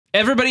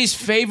Everybody's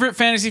favorite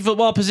fantasy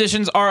football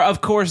positions are, of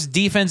course,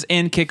 defense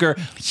and kicker.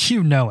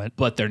 You know it.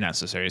 But they're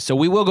necessary. So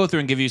we will go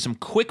through and give you some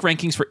quick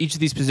rankings for each of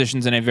these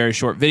positions in a very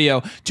short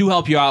video to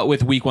help you out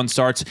with week 1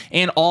 starts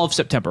and all of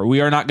September.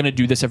 We are not going to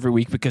do this every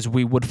week because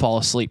we would fall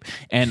asleep.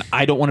 And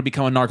I don't want to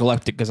become a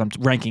narcoleptic because I'm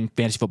ranking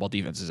fantasy football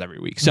defenses every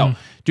week. So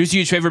do us a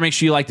huge favor. Make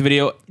sure you like the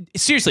video.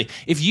 Seriously,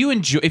 if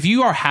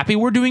you are happy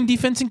we're doing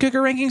defense and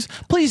kicker rankings,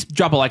 please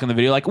drop a like on the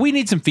video. Like, we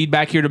need some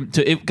feedback here to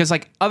because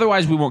like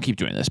otherwise we won't keep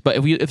doing this. But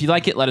if you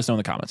like it, let us know in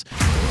the comments.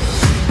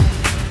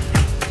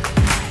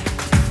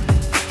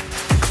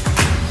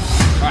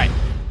 All right.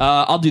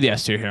 I'll do the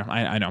S tier here.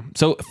 I know.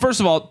 So first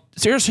of all,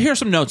 here's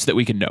some notes that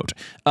we can note.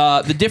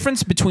 The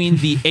difference between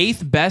the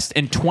 8th best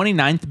and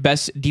 29th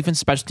best defense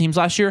special teams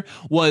last year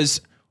was,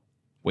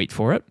 wait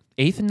for it,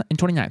 8th and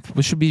 29th.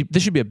 This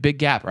should be a big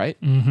gap, right?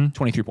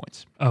 23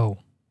 points. Oh.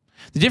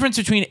 The difference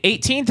between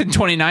 18th and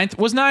 29th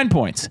was 9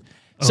 points.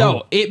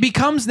 So it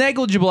becomes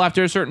negligible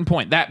after a certain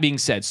point. That being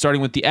said,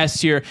 starting with the S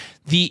tier,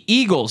 the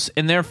Eagles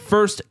in their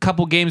first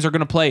couple games are going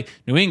to play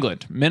New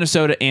England,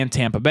 Minnesota, and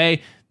Tampa Bay.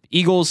 The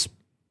Eagles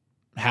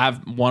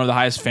have one of the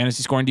highest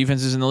fantasy scoring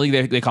defenses in the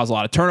league. They cause a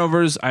lot of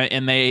turnovers,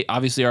 and they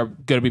obviously are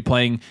going to be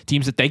playing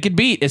teams that they could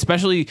beat,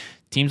 especially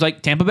teams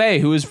like Tampa Bay,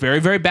 who is very,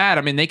 very bad.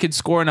 I mean, they could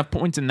score enough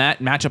points in that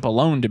matchup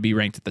alone to be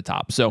ranked at the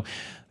top. So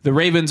the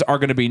Ravens are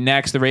going to be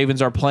next. The Ravens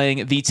are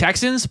playing the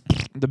Texans,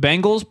 the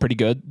Bengals, pretty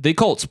good, the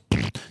Colts.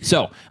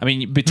 So, I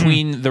mean,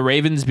 between the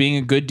Ravens being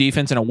a good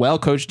defense and a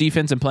well-coached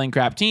defense and playing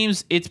crap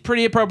teams, it's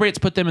pretty appropriate to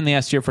put them in the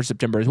S tier for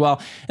September as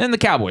well. And then the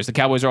Cowboys. The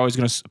Cowboys are always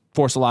going to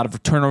force a lot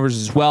of turnovers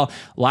as well.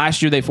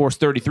 Last year, they forced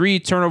 33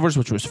 turnovers,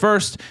 which was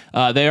first.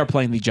 They are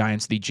playing the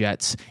Giants, the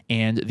Jets,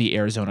 and the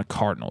Arizona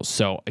Cardinals.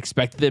 So,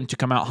 expect them to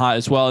come out hot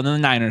as well. And then the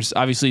Niners.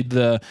 Obviously,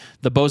 the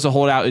Bosa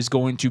holdout is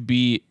going to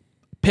be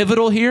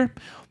pivotal here.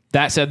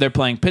 That said, they're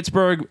playing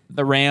Pittsburgh,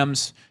 the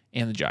Rams,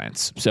 and the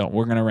Giants. So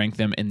we're going to rank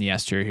them in the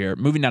S tier here.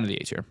 Moving down to the A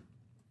tier.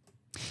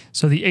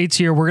 So the A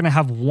tier, we're going to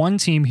have one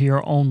team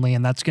here only,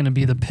 and that's going to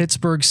be the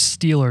Pittsburgh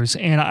Steelers.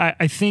 And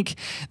I think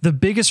the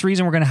biggest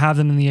reason we're going to have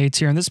them in the A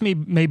tier, and this may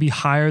be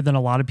higher than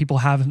a lot of people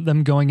have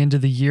them going into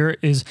the year,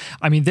 is,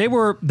 I mean, they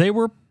were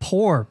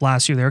poor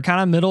last year. They were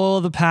kind of middle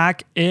of the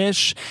pack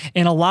ish,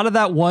 and a lot of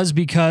that was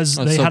because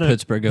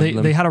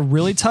they had a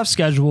really tough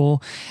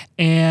schedule,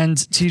 and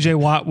TJ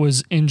Watt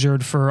was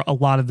injured for a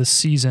lot of the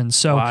season.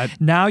 So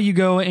now you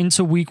go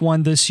into week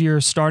 1 this year,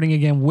 starting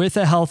again with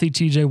a healthy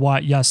TJ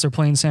Watt. Yes, they're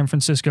playing San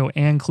Francisco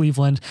and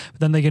Cleveland,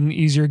 but then they get an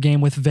easier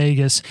game with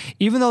Vegas.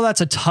 Even though that's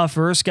a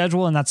tougher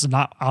schedule, and that's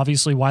not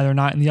obviously why they're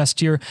not in the S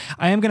tier,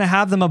 I am going to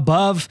have them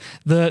above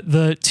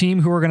the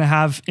team who are going to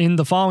have in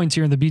the following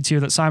tier, in the B tier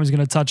that Simon's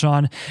going to touch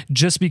on,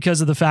 just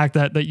because of the fact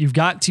that you've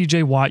got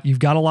TJ Watt, you've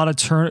got a lot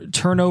of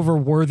turnover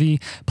worthy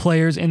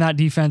players in that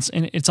defense,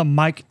 and it's a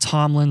Mike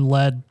Tomlin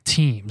led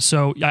team.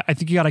 So I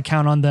think you got to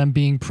count on them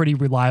being pretty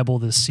reliable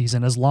this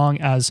season, as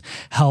long as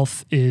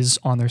health is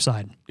on their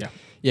side.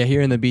 Yeah,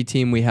 here in the B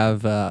team, we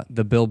have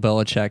the Bill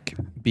Belichick,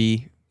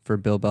 B for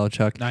Bill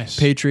Belichick. Nice.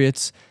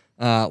 Patriots.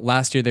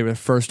 Last year, they were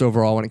first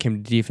overall when it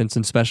came to defense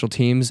and special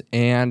teams,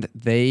 and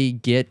they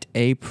get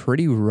a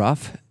pretty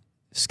rough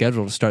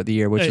schedule to start the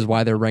year, which is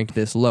why they're ranked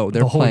this low.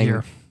 They're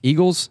playing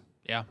Eagles,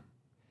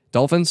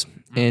 Dolphins,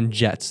 and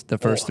Jets the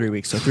first 3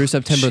 weeks. So through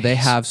September, they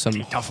have some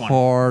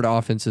hard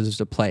offenses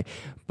to play.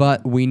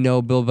 But we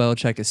know Bill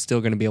Belichick is still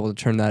going to be able to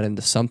turn that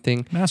into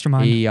something.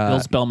 Mastermind.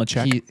 Bill's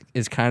Belichick. He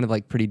is kind of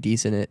like pretty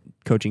decent at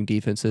coaching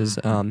defenses.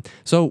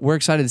 So we're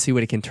excited to see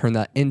what he can turn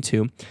that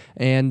into.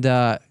 And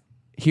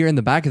here in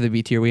the back of the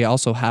B tier, we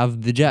also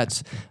have the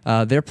Jets.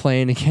 They're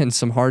playing against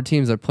some hard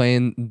teams. They're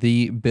playing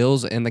the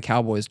Bills and the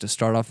Cowboys to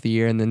start off the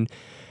year, and then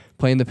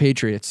playing the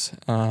Patriots.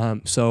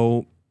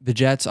 So the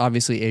Jets,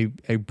 obviously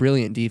a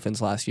brilliant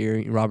defense last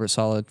year. Robert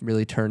Saleh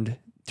really turned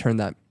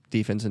that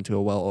defense into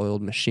a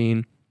well-oiled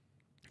machine.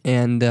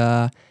 And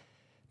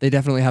they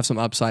definitely have some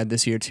upside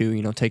this year too.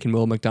 You know, taking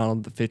Will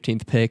McDonald, the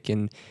 15th pick,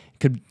 and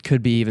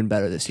could be even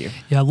better this year.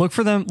 Yeah, look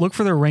for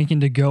their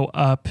ranking to go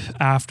up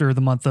after the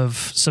month of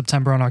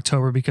September and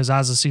October, because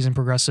as the season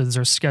progresses,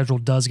 their schedule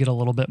does get a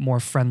little bit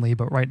more friendly.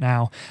 But right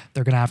now,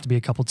 they're going to have to be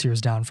a couple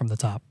tiers down from the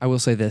top. I will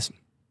say this.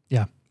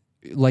 Yeah.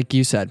 Like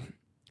you said,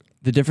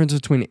 the difference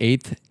between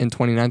 8th and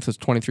 29th was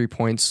 23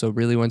 points. So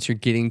really, once you're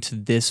getting to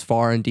this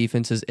far in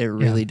defenses, it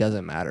really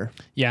doesn't matter.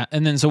 Yeah,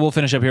 and then so we'll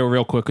finish up here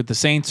real quick with the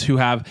Saints, who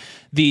have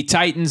the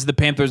Titans, the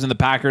Panthers, and the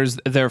Packers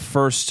their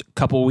first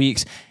couple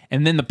weeks.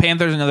 And then the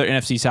Panthers, another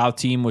NFC South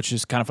team, which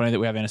is kind of funny that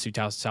we have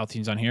NFC South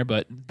teams on here,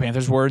 but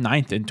Panthers were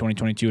 9th in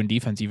 2022 in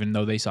defense, even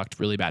though they sucked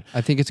really bad.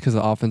 I think it's because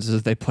the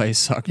offenses they play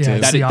suck too.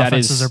 The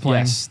offenses they're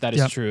playing. Yes, that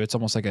is true. It's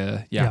almost like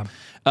Atlanta.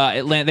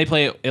 They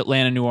play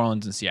Atlanta, New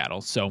Orleans, and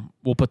Seattle. So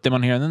we'll put them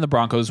on here, and then the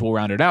Broncos will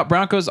round it out.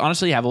 Broncos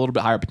honestly have a little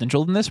bit higher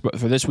potential than this, but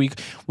for this week,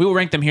 we will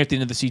rank them here at the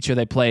end of the C tier.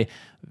 They play,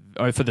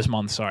 or for this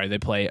month, sorry, they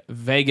play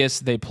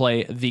Vegas, they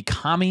play the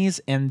Commies,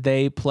 and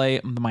they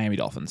play the Miami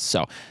Dolphins.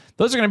 So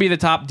those are going to be the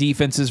top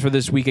defenses for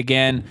this week.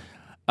 Again,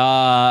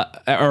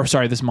 Or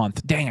sorry, this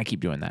month. Dang, I keep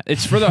doing that.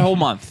 It's for the whole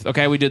month.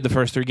 Okay, we did the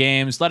first 3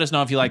 games. Let us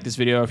know if you like this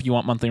video. If you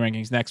want monthly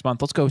rankings next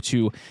month, let's go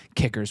to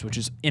kickers, which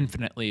is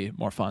infinitely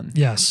more fun.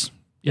 Yes.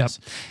 Yep.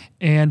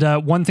 And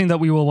one thing that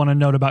we will want to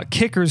note about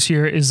kickers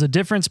here is the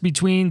difference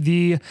between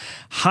the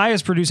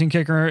highest producing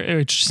kicker,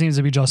 which seems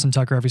to be Justin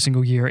Tucker every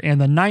single year,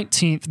 and the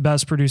 19th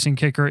best producing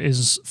kicker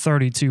is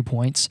 32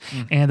 points.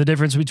 And the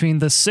difference between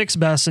the 6th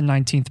best and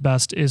 19th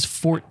best is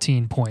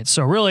 14 points.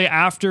 So really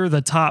after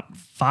the top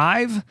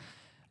 5,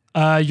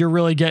 you're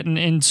really getting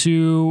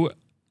into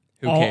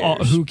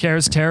who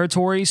cares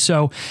territory.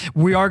 So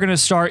we are going to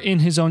start in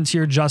his own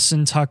tier,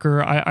 Justin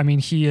Tucker. I mean,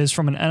 he is,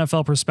 from an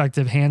NFL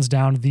perspective, hands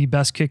down the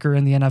best kicker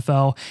in the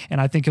NFL,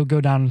 and I think he'll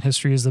go down in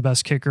history as the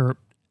best kicker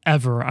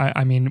ever.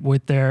 I mean,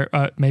 with their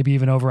maybe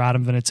even over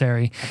Adam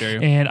Vinatieri.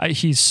 And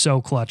he's so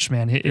clutch,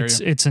 man.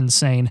 It's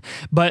insane.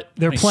 But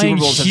they're playing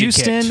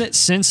Houston,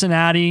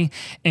 Cincinnati,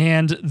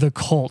 and the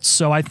Colts.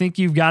 So I think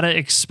you've got to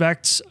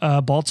expect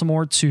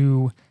Baltimore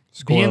to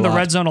be in the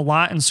red zone a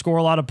lot and score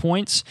a lot of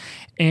points.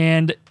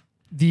 And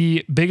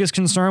the biggest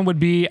concern would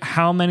be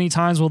how many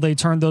times will they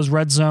turn those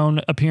red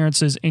zone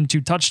appearances into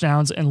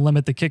touchdowns and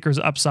limit the kicker's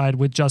upside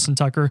with Justin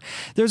Tucker.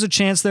 There's a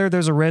chance there,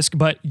 there's a risk,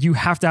 but you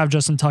have to have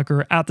Justin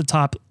Tucker at the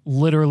top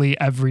literally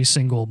every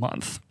single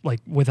month,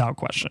 like without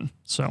question.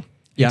 So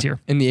yeah,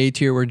 A-tier. In the A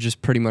tier, we're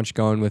just pretty much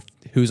going with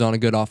who's on a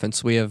good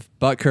offense. We have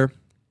Butker,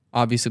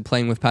 obviously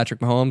playing with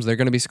Patrick Mahomes. They're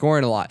going to be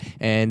scoring a lot.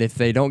 And if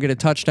they don't get a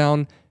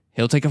touchdown,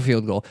 he'll take a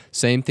field goal.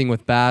 Same thing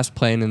with Bass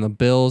playing in the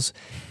Bills.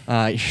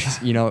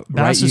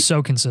 Bass is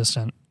so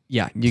consistent.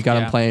 Yeah, you got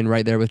him playing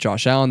right there with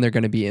Josh Allen. They're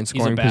going to be in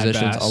scoring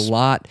positions a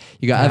lot.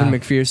 You got Evan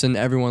McPherson.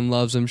 Everyone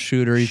loves him.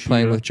 Shooter. He's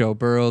playing with Joe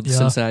Burrow. The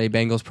Cincinnati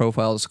Bengals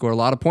profile to score a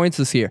lot of points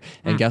this year.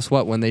 And guess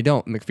what? When they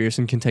don't,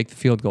 McPherson can take the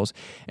field goals.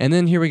 And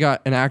then here we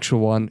got an actual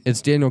one.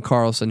 It's Daniel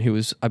Carlson, who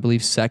was, I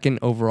believe, 2nd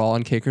overall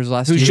in kickers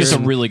last year. Who's just a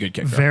really good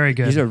kicker. Very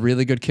good. He's a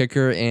really good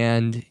kicker.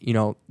 And,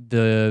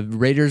 the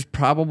Raiders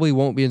probably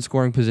won't be in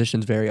scoring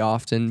positions very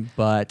often,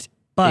 but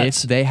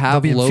if they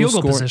have low field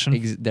goal score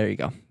position. there you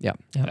go. Yeah.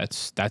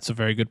 That's a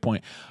very good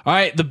point. All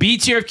right, the B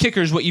tier of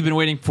kickers, what you've been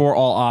waiting for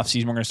all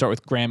offseason. We're going to start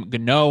with Graham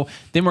Gano.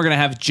 Then we're going to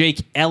have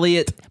Jake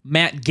Elliott.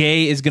 Matt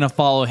Gay is going to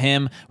follow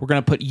him. We're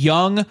going to put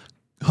Young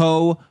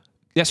Ho.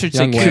 Yes, I should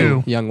say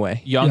Koo. Young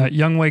Wei.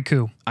 Young Wei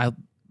Koo.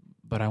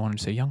 But I wanted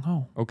to say Young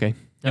Ho. Okay.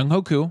 Young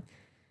Ho Koo.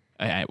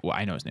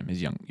 I know his name is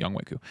Young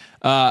Wei Koo.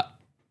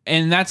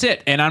 And that's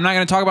it. And I'm not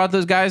going to talk about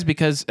those guys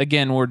because,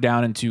 again, we're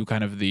down into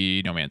kind of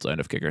the no man's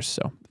land of kickers.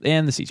 So,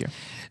 and the C tier.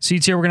 C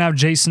tier, we're going to have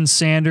Jason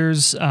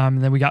Sanders.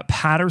 Then we got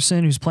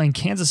Patterson, who's playing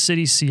Kansas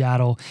City,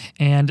 Seattle,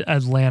 and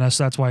Atlanta.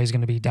 So that's why he's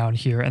going to be down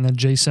here. And then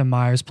Jason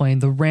Myers playing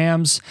the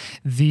Rams,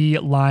 the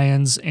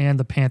Lions, and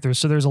the Panthers.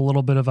 So there's a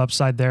little bit of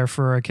upside there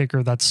for a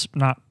kicker that's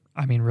not,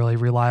 really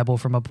reliable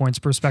from a points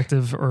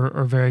perspective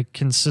or very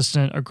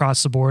consistent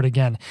across the board.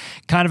 Again,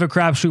 kind of a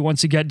crapshoot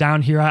once you get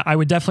down here. I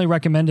would definitely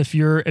recommend if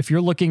you're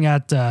looking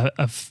at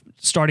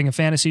starting a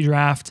fantasy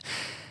draft,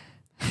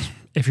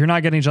 if you're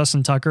not getting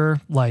Justin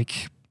Tucker,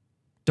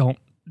 don't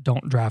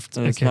draft a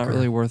kicker. It's not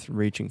really worth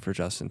reaching for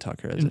Justin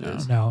Tucker as it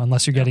is. No,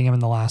 unless you're getting him in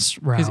the last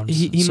round.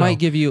 He might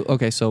give you,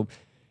 so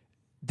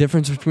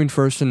difference between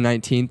 1st and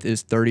 19th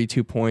is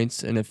 32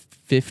 points. In a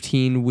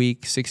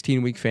 15-week,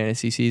 16-week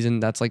fantasy season,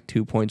 that's like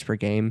 2 points per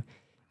game.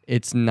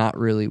 It's not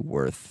really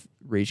worth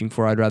reaching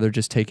for. I'd rather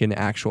just take an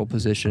actual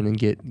position and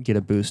get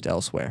a boost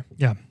elsewhere.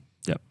 Yeah.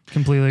 Yep.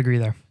 Completely agree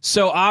there.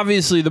 So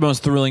obviously the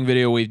most thrilling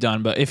video we've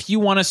done, but if you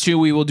want us to,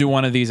 we will do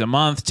one of these a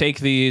month, take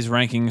these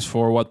rankings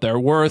for what they're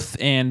worth.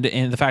 And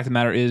the fact of the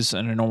matter is,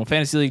 in a normal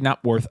fantasy league,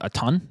 not worth a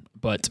ton,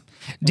 but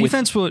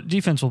defense will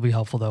be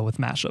helpful though with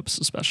mashups,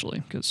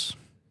 especially because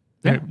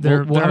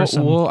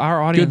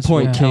our audience good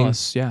point, tell King.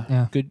 us.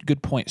 Yeah.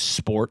 Good point,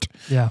 sport.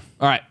 Yeah.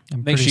 All right.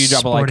 Make sure you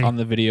drop a like on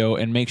the video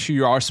and make sure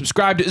you are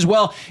subscribed as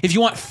well. If you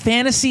want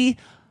fantasy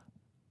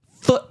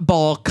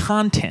football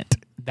content,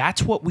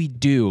 that's what we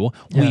do.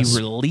 Yes. We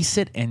release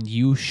it, and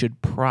you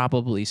should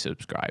probably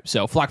subscribe.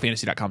 So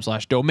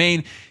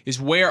flockfantasy.com/domain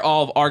is where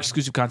all of our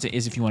exclusive content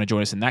is if you want to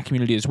join us in that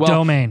community as well.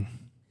 Domain.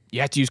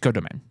 You have to use code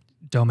domain.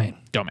 Domain.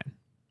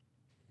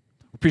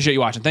 Appreciate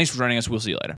you watching. Thanks for joining us. We'll see you later.